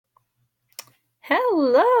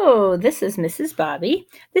Hello, this is Mrs. Bobby.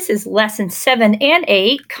 This is lesson 7 and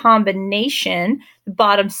 8 combination. The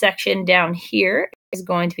bottom section down here is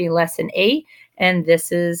going to be lesson 8, and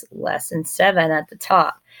this is lesson 7 at the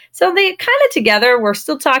top. So they kind of together, we're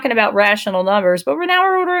still talking about rational numbers, but we're now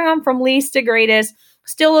ordering them from least to greatest,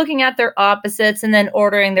 still looking at their opposites and then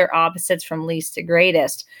ordering their opposites from least to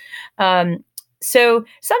greatest. So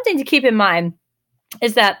something to keep in mind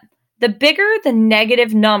is that the bigger the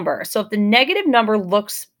negative number, so if the negative number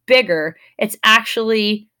looks bigger, it's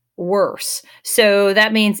actually worse. So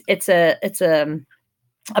that means it's a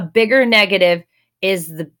bigger negative is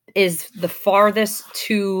the farthest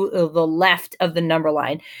to the left of the number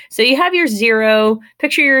line. So you have your 0,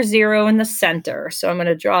 picture your 0 in the center. So I'm going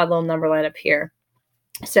to draw a little number line up here.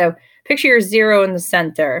 So picture your 0 in the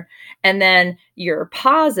center, and then your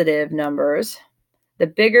positive numbers, the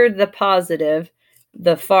bigger the positive,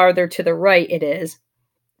 the farther to the right it is.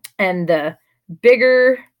 And the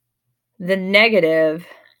bigger the negative,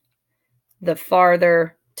 the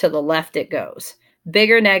farther to the left it goes.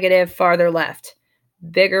 Bigger negative, farther left.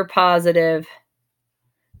 Bigger positive,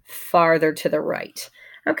 farther to the right.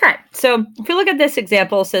 Okay, so if you look at this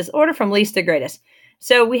example, it says order from least to greatest.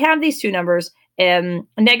 So we have these two numbers, and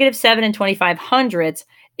 -7 and 2500ths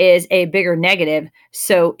is a bigger negative,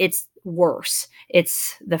 so it's worse.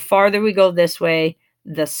 It's the farther we go this way,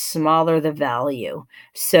 the smaller the value.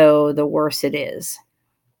 So the worse it is.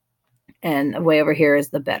 And the way over here is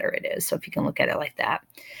the better it is. So if you can look at it like that.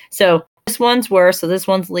 So this one's worse, so this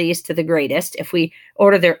one's least to the greatest. If we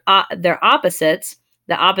order their opposites,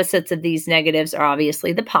 the opposites of these negatives are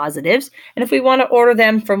obviously the positives. And if we want to order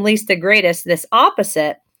them from least to greatest, this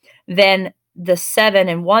opposite, then the 7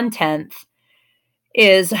 1/10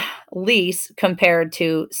 is least compared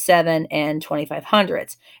to 7 and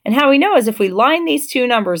 2500ths. And how we know is if we line these two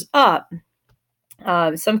numbers up,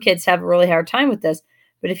 some kids have a really hard time with this,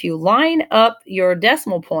 but if you line up your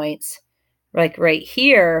decimal points, like right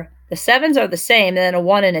here, the 7s are the same, and then a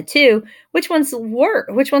 1 and a 2, which one's worse?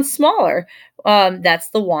 Which one's smaller? That's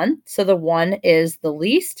the 1. So the 1 is the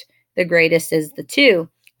least, the greatest is the 2.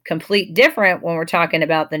 Complete different when we're talking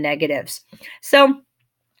about the negatives. So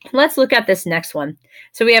let's look at this next one.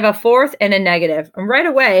 So we have a fourth and a negative. And right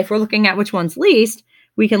away, if we're looking at which one's least,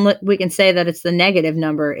 we can say that it's the negative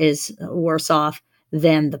number is worse off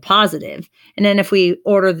than the positive. And then if we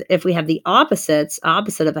have the opposite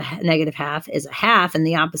of a negative half is a half, and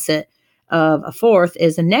the opposite of a fourth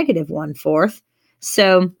is a -1/4.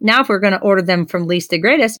 So now if we're going to order them from least to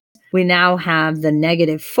greatest, we now have the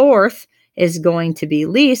 -4th is going to be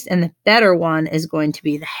least, and the better one is going to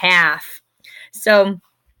be the half. So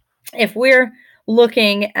if we're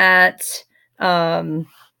looking at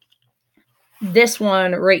this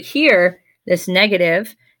one right here, this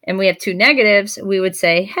negative, and we have two negatives, we would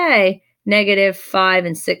say, hey,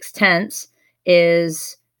 -5 6/10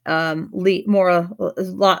 is a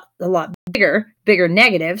lot bigger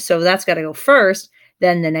negative. So that's got to go first,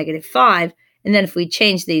 then the -5. And then if we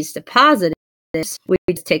change these to positives, we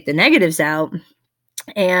just take the negatives out,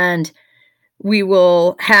 and we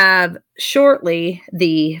will have shortly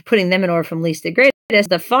putting them in order from least to greatest.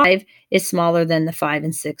 The 5 is smaller than the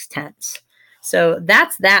 5 6/10. So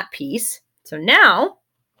that's that piece. So now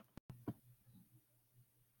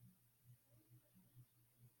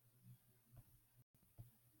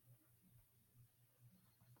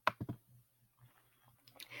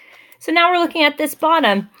we're looking at this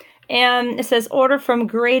bottom, and it says order from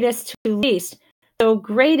greatest to least. So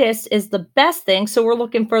greatest is the best thing. So we're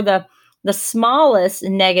looking for the smallest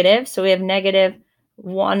negative. So we have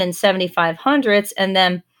 -1 7500ths, and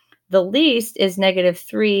then the least is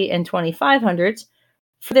 -3 2500ths.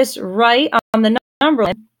 For this right on the number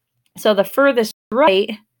line, so the furthest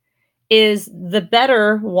right is the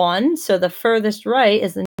better one. So the furthest right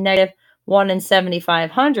is the -1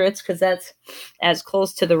 7500ths, because that's as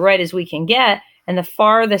close to the right as we can get. And the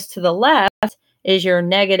farthest to the left is your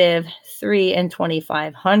 -3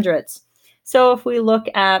 2500ths. So if we look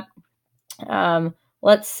at,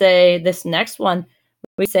 let's say this next one,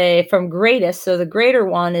 we say from greatest. So the greater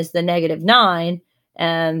one is the -9,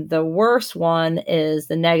 and the worst one is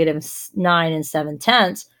the -9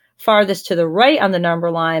 7/10. Farthest to the right on the number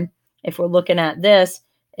line, if we're looking at this,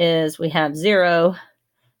 is we have 0,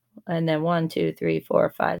 and then 1, 2, 3, 4,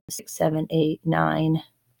 5, 6, 7, 8, 9,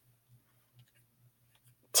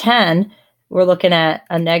 10. We're looking at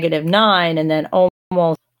a -9, and then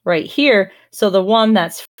almost right here. So the one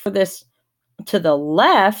that's furthest to the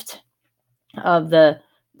left of the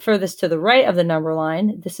furthest to the right of the number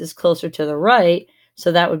line, this is closer to the right,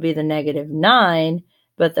 so that would be the -9,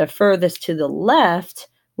 but the furthest to the left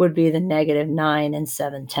would be the -9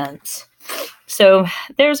 7/10. So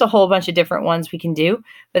there's a whole bunch of different ones we can do,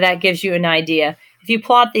 but that gives you an idea. If you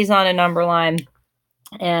plot these on a number line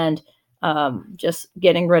and just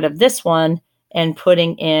getting rid of this one and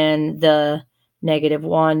putting in the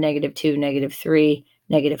 -1, -2, -3,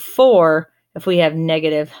 -4, if we have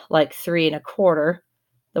negative like 3¼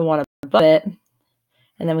 the one above it,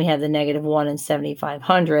 and then we have the -1 and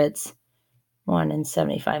 75/100ths, 1 and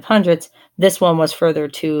 75/100ths. This one was further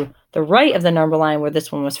to the right of the number line, where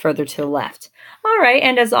this one was further to the left. All right,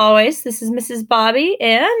 and as always, this is Mrs. Bobby,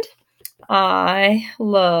 and I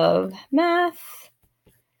love math.